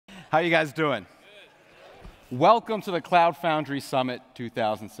How you guys doing? Good. Welcome to the Cloud Foundry Summit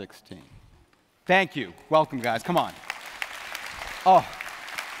 2016. Thank you. Welcome, guys. Come on. Oh,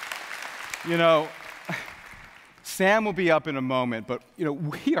 you know, Sam will be up in a moment, but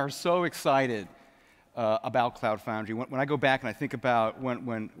we are so excited about Cloud Foundry. When I go back and I think about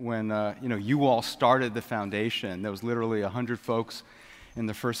when you all started the foundation, there was literally 100 folks in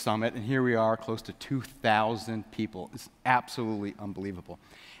the first summit, and here we are, close to 2,000 people. It's absolutely unbelievable.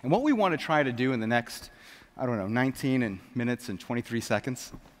 And what we want to try to do in the next, 19 minutes and 23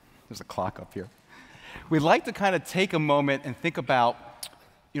 seconds, there's a clock up here. We'd like to kind of take a moment and think about,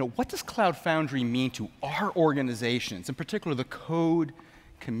 what does Cloud Foundry mean to our organizations, in particular the code,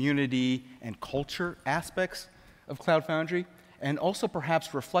 community, and culture aspects of Cloud Foundry, and also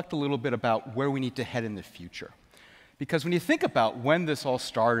perhaps reflect a little bit about where we need to head in the future. Because when you think about when this all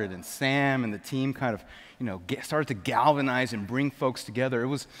started and Sam and the team kind of started to galvanize and bring folks together, it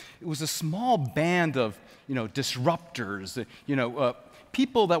was a small band of disruptors,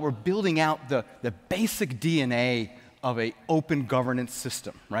 people that were building out the basic DNA of an open governance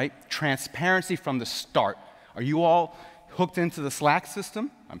system, right? Transparency from the start. Are you all hooked into the Slack system?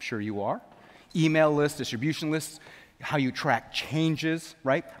 I'm sure you are. Email lists, distribution lists, how you track changes,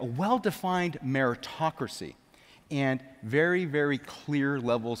 right? A well-defined meritocracy. And very, very clear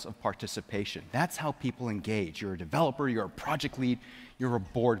levels of participation. That's how people engage. You're a developer, you're a project lead, you're a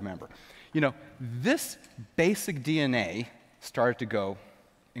board member. This basic DNA started to go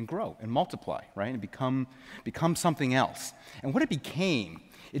and grow and multiply, right? And become something else. And what it became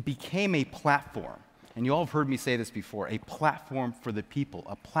a platform. And you all have heard me say this before, a platform for the people,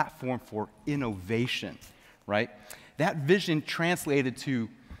 a platform for innovation, right? That vision translated to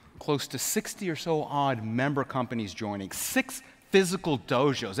close to 60 or so odd member companies joining, 6 physical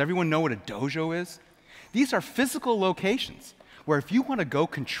dojos. Everyone know what a dojo is? These are physical locations where if you want to go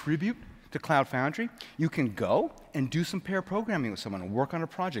contribute to Cloud Foundry, you can go and do some pair programming with someone and work on a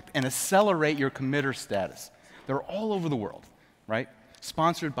project and accelerate your committer status. They're all over the world, right?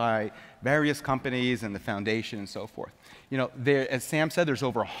 Sponsored by various companies and the foundation and so forth. As Sam said, there's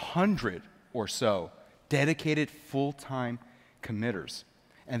over 100 or so dedicated full-time committers.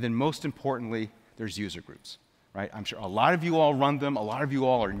 And then most importantly, there's user groups, right? I'm sure a lot of you all run them. A lot of you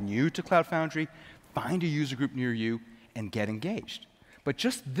all are new to Cloud Foundry. Find a user group near you and get engaged. But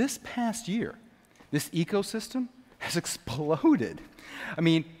just this past year, this ecosystem has exploded. I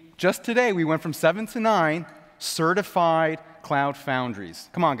mean, just today, we went from 7 to 9 certified Cloud Foundries.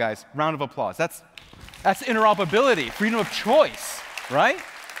 Come on, guys, round of applause. That's interoperability, freedom of choice, right?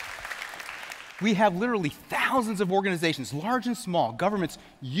 We have literally thousands of organizations, large and small, governments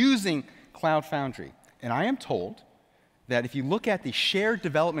using Cloud Foundry. And I am told that if you look at the shared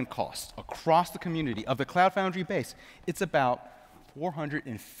development costs across the community of the Cloud Foundry base, it's about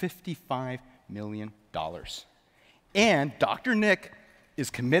 $455 million. And Dr. Nick is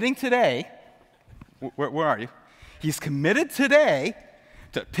committing today, where are you? He's committed today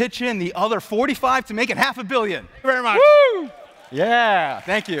to pitch in the other 45 to make it $500 million. Thank you very much. Woo! Yeah,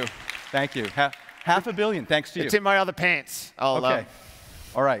 thank you. Thank you. $500 million, thanks to you. It's in my other pants. Okay.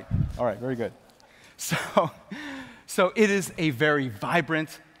 All right, very good. So it is a very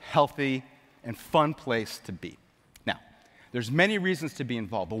vibrant, healthy, and fun place to be. Now, there's many reasons to be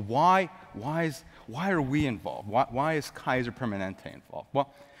involved, but why are we involved? Why is Kaiser Permanente involved?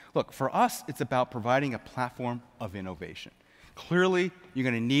 Well, look, for us, it's about providing a platform of innovation. Clearly, you're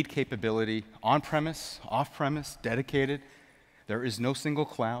going to need capability on-premise, off-premise, dedicated. There is no single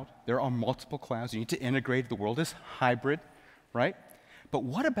cloud. There are multiple clouds. You need to integrate. The world is hybrid, right? But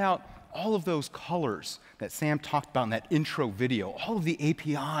what about all of those colors that Sam talked about in that intro video, all of the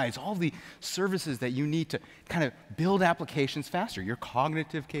APIs, all of the services that you need to kind of build applications faster? Your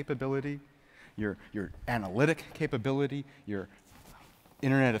cognitive capability, your analytic capability, your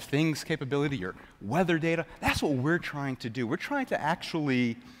Internet of Things capability, your weather data. That's what we're trying to do. We're trying to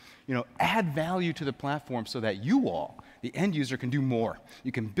actually add value to the platform so that you all, the end user, can do more.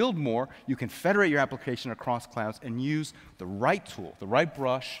 You can build more, you can federate your application across clouds and use the right tool, the right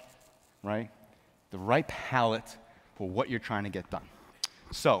brush, right? The right palette for what you're trying to get done.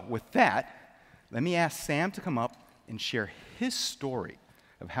 So with that, let me ask Sam to come up and share his story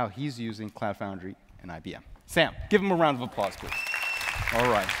of how he's using Cloud Foundry and IBM. Sam, give him a round of applause, please.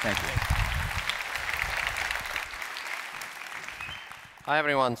 All right, thank you. Hi,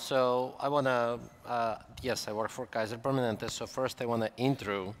 everyone. So I want to, yes, I work for Kaiser Permanente. So first, I want to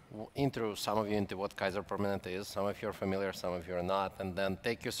intro some of you into what Kaiser Permanente is. Some of you are familiar, some of you are not. And then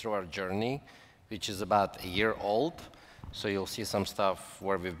take you through our journey, which is about a year old. So you'll see some stuff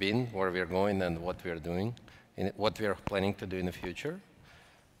where we've been, where we're going, and what we're doing, and what we're planning to do in the future.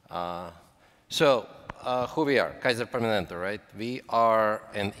 Who we are, Kaiser Permanente, right? We are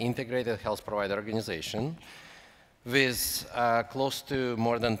an integrated health provider organization with close to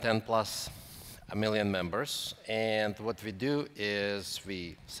more than 10 plus a million members. And what we do is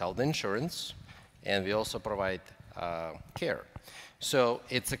we sell the insurance, and we also provide care. So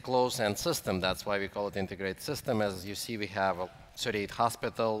it's a closed-end system. That's why we call it integrated system. As you see, we have 38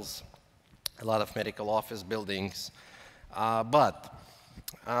 hospitals, a lot of medical office buildings. But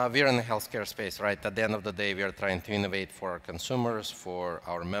we're in the healthcare space, right? At the end of the day, we are trying to innovate for our consumers, for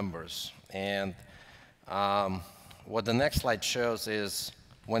our members. And what the next slide shows is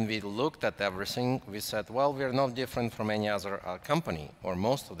when we looked at everything, we said, well, we're no different from any other company, or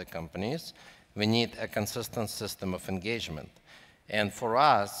most of the companies. We need a consistent system of engagement. And for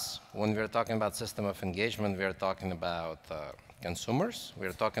us, when we're talking about system of engagement, we're talking about consumers,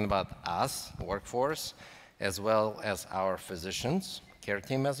 we're talking about us, workforce, as well as our physicians, care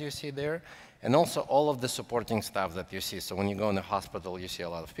team, as you see there, and also all of the supporting staff that you see. So when you go in the hospital, you see a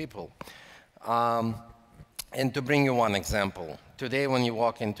lot of people. And to bring you one example, today when you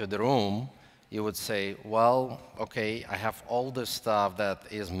walk into the room, you would say, well, okay, I have all this stuff that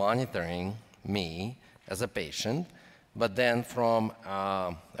is monitoring me as a patient, but then from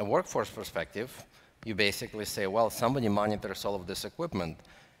a workforce perspective, you basically say, well, somebody monitors all of this equipment,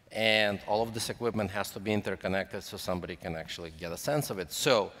 and all of this equipment has to be interconnected so somebody can actually get a sense of it.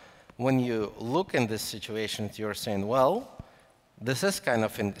 So when you look in this situation, you're saying, well, this is kind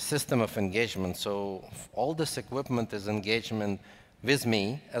of a system of engagement. So all this equipment is engagement with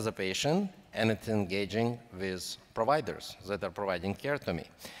me as a patient, and it's engaging with providers that are providing care to me.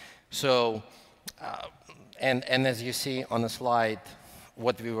 So, and as you see on the slide,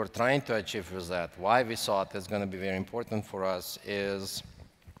 what we were trying to achieve with that, why we thought it's going to be very important for us is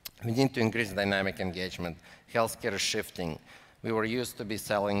we need to increase dynamic engagement. Healthcare is shifting. We were used to be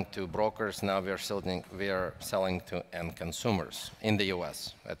selling to brokers. Now we are selling to end consumers, in the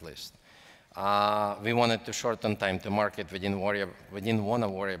US at least. We wanted to shorten time to market. We didn't want to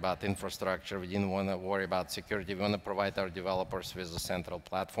worry about infrastructure. We didn't want to worry about security. We want to provide our developers with a central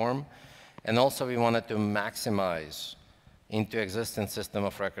platform. And also we wanted to maximize into existing system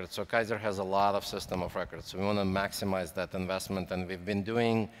of records. So Kaiser has a lot of system of records. So we want to maximize that investment. And we've been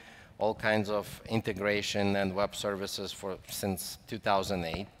doing all kinds of integration and web services since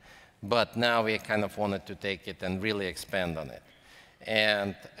 2008. But now we kind of wanted to take it and really expand on it.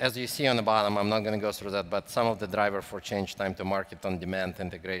 And as you see on the bottom, I'm not going to go through that, but some of the driver for change, time to market, on demand,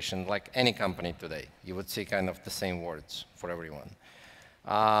 integration, like any company today, you would see kind of the same words for everyone.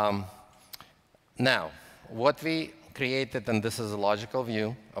 Now, what we created, and this is a logical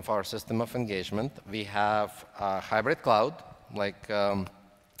view of our system of engagement, we have a hybrid cloud, like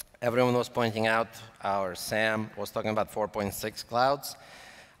everyone was pointing out, our Sam was talking about 4.6 clouds.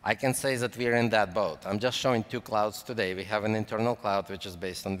 I can say that we're in that boat. I'm just showing two clouds today. We have an internal cloud, which is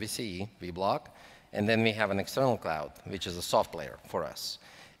based on VCE, vBlock, and then we have an external cloud, which is a soft layer for us.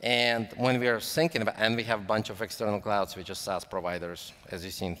 And when we are thinking about, and we have a bunch of external clouds, which is SaaS providers, as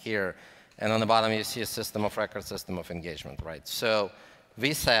you see in here, and on the bottom you see a system of record, system of engagement, right? So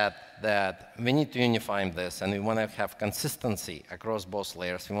we said that we need to unify this, and we want to have consistency across both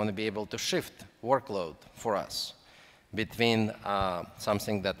layers. We want to be able to shift workload for us between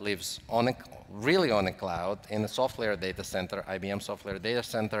something that lives really on a cloud, in a software data center, IBM software data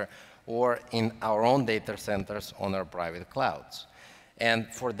center, or in our own data centers on our private clouds.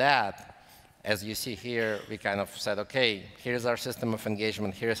 And for that, as you see here, we kind of said, okay, here's our system of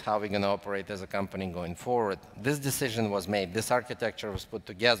engagement, here's how we're going to operate as a company going forward. This decision was made, this architecture was put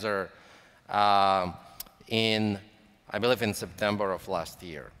together I believe in September of last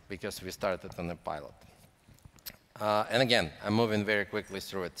year, because we started on the pilot. And again, I'm moving very quickly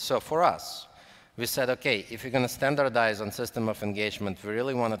through it. So for us, we said, okay, if you're going to standardize on system of engagement, we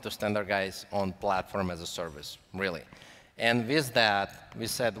really wanted to standardize on platform as a service, really. And with that, we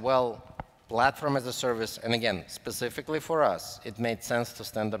said, well, platform as a service, and again, specifically for us, it made sense to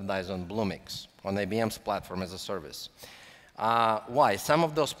standardize on Bluemix, on IBM's platform as a service. Why? Some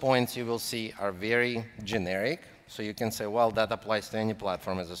of those points you will see are very generic, so you can say, well, that applies to any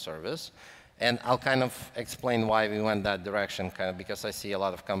platform as a service. And I'll kind of explain why we went that direction, kind of because I see a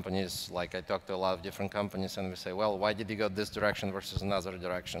lot of companies, like I talk to a lot of different companies, and we say, well, why did you go this direction versus another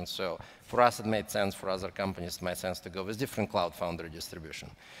direction? So for us, it made sense. For other companies, it made sense to go with different Cloud Foundry distribution.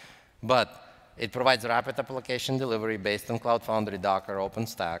 But it provides rapid application delivery based on Cloud Foundry, Docker,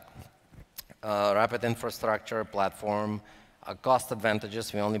 OpenStack, rapid infrastructure, platform, cost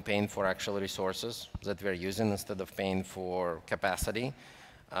advantages. We're only paying for actual resources that we're using instead of paying for capacity.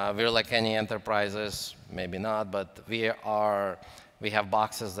 We're like any enterprises, maybe not, but we are We have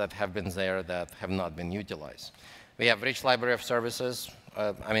boxes that have been there that have not been utilized. We have rich library of services.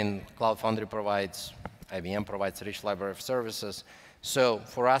 I mean, Cloud Foundry provides, IBM provides a rich library of services. So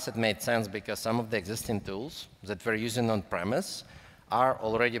for us, it made sense because some of the existing tools that we're using on-premise are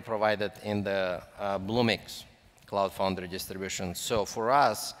already provided in the Bluemix Cloud Foundry distribution. So for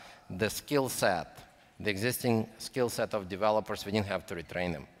us, the skill set, the existing skill set of developers, we didn't have to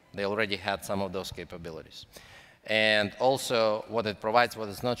retrain them. They already had some of those capabilities. And also, what it provides, what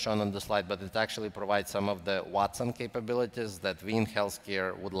is not shown on the slide, but it actually provides some of the Watson capabilities that we in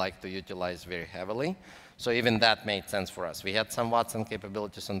healthcare would like to utilize very heavily. So even that made sense for us. We had some Watson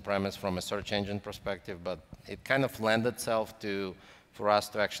capabilities on-premise from a search engine perspective, but it kind of lent itself for us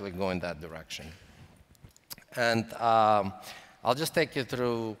to actually go in that direction. And I'll just take you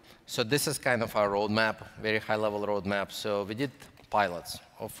through. So this is kind of our roadmap, very high-level roadmap. So we did pilots.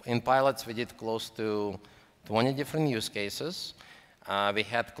 In pilots, we did close to 20 different use cases. We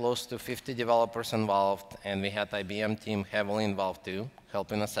had close to 50 developers involved, and we had IBM team heavily involved too,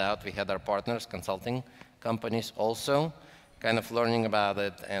 helping us out. We had our partners, consulting companies also, kind of learning about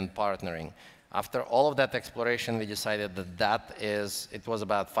it and partnering. After all of that exploration, we decided that it was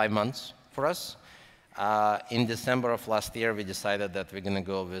about 5 months for us. In December of last year, we decided that we're going to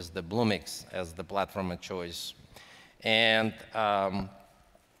go with the Bluemix as the platform of choice. And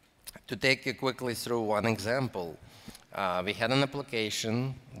to take you quickly through one example, we had an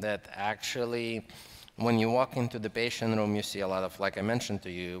application that actually, when you walk into the patient room, you see a lot of, like I mentioned to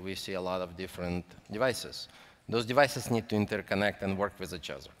you, we see a lot of different devices. Those devices need to interconnect and work with each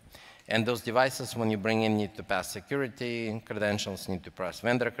other. And those devices, when you bring in, need to pass security credentials, need to pass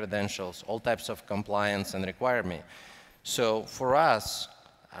vendor credentials, all types of compliance and requirement. So for us,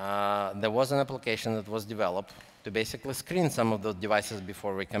 there was an application that was developed to basically screen some of those devices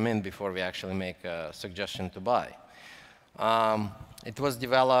before we come in, before we actually make a suggestion to buy. It was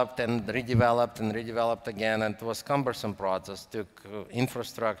developed and redeveloped again, and it was a cumbersome process, took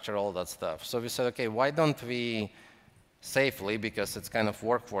infrastructure, all that stuff. So we said, okay, why don't we safely, because it's kind of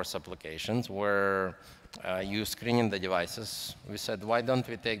workforce applications where you screening the devices, we said, why don't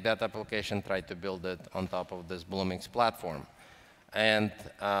we take that application, try to build it on top of this Bluemix platform? And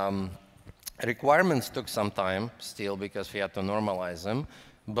requirements took some time still because we had to normalize them,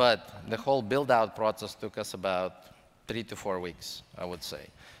 but the whole build-out process took us about 3 to 4 weeks, I would say.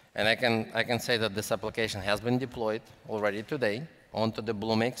 And I can say that this application has been deployed already today onto the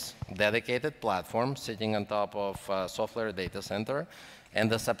Bluemix dedicated platform sitting on top of software data center,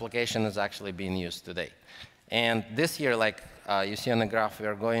 and this application is actually being used today. And this year, like you see on the graph, we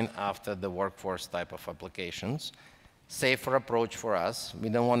are going after the workforce type of applications. Safer approach for us. We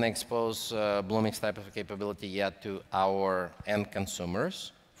don't want to expose Bluemix type of capability yet to our end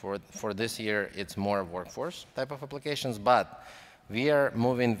consumers. For this year, it's more workforce type of applications, but we are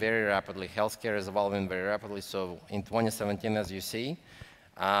moving very rapidly. Healthcare is evolving very rapidly. So in 2017, as you see,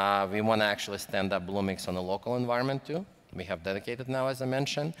 we want to actually stand up Bluemix on a local environment too. We have dedicated now, as I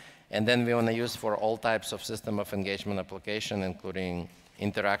mentioned. And then we want to use for all types of system of engagement application, including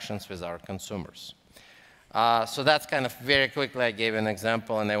interactions with our consumers. So that's kind of very quickly, I gave an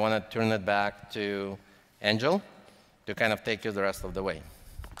example, and I want to turn it back to Angel to kind of take you the rest of the way.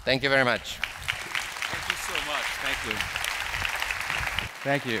 Thank you very much. Thank you so much. Thank you.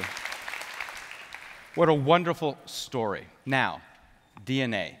 Thank you. What a wonderful story. Now,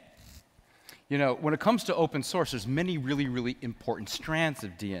 DNA. You know, when it comes to open source, there's many really, really important strands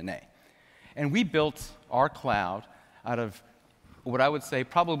of DNA. And we built our cloud out of what I would say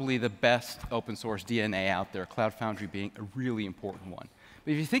probably the best open source DNA out there, Cloud Foundry being a really important one.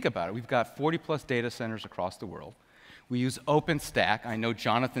 But if you think about it, we've got 40+ data centers across the world. We use OpenStack. I know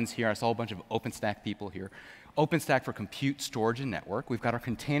Jonathan's here. I saw a bunch of OpenStack people here. OpenStack for compute, storage, and network. We've got our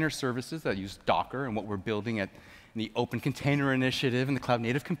container services that use Docker and what we're building in the Open Container Initiative and the Cloud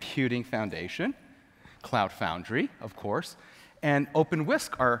Native Computing Foundation. Cloud Foundry, of course. And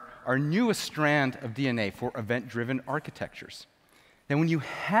OpenWhisk, our newest strand of DNA for event-driven architectures. Then when you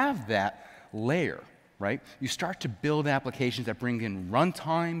have that layer, right, you start to build applications that bring in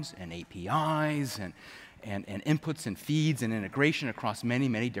runtimes and APIs and inputs and feeds and integration across many,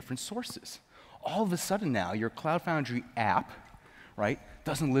 many different sources. All of a sudden now, your Cloud Foundry app, right,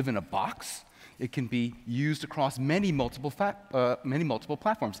 doesn't live in a box. It can be used across many multiple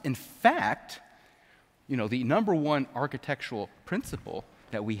platforms. In fact, you know, the #1 architectural principle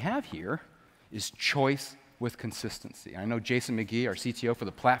that we have here is choice with consistency. I know Jason McGee, our CTO for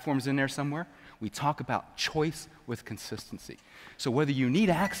the platforms, in there somewhere. We talk about choice with consistency. So whether you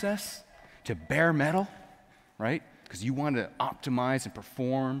need access to bare metal, right, because you want to optimize and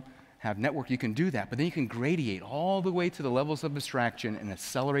perform have network, you can do that, but then you can gradiate all the way to the levels of abstraction and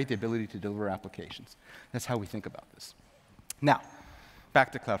accelerate the ability to deliver applications. That's how we think about this. Now,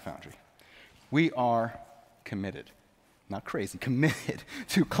 back to Cloud Foundry. We are committed, not crazy, committed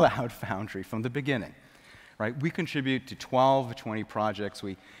to Cloud Foundry from the beginning. Right? We contribute to 12 to 20 projects.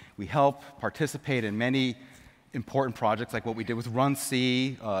 We help participate in many important projects, like what we did with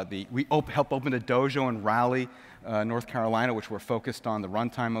RunC. We helped open a dojo in Raleigh, North Carolina, which we're focused on the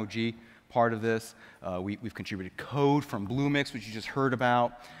runtime OG part of this. We've contributed code from Bluemix, which you just heard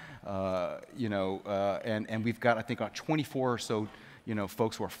about. And we've got, I think, 24 or so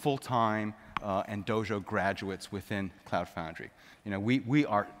folks who are full-time and dojo graduates within Cloud Foundry. We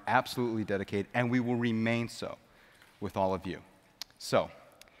are absolutely dedicated, and we will remain so with all of you. So,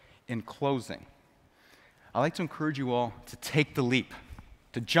 in closing, I'd like to encourage you all to take the leap,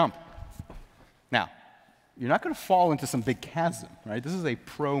 to jump. Now, you're not going to fall into some big chasm, right? This is a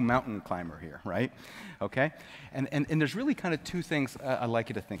pro mountain climber here, right? Okay? And there's really kind of two things I'd like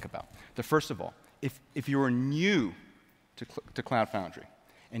you to think about. The first of all, if you're new to Cloud Foundry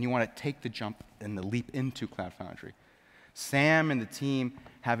and you want to take the jump and the leap into Cloud Foundry, Sam and the team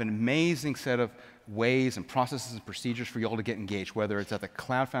have an amazing set of ways and processes and procedures for you all to get engaged, whether it's at the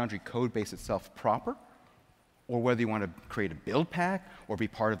Cloud Foundry code base itself proper, or whether you want to create a build pack or be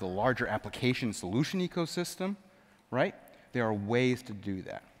part of the larger application solution ecosystem, right? There are ways to do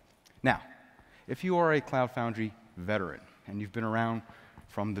that. Now, if you are a Cloud Foundry veteran and you've been around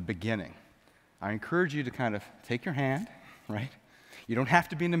from the beginning, I encourage you to kind of take your hand, right? You don't have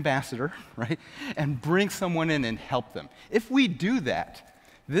to be an ambassador, right? And bring someone in and help them. If we do that,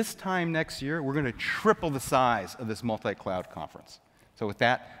 this time next year, we're going to triple the size of this multi-cloud conference. So with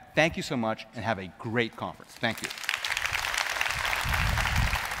that, thank you so much, and have a great conference. Thank you.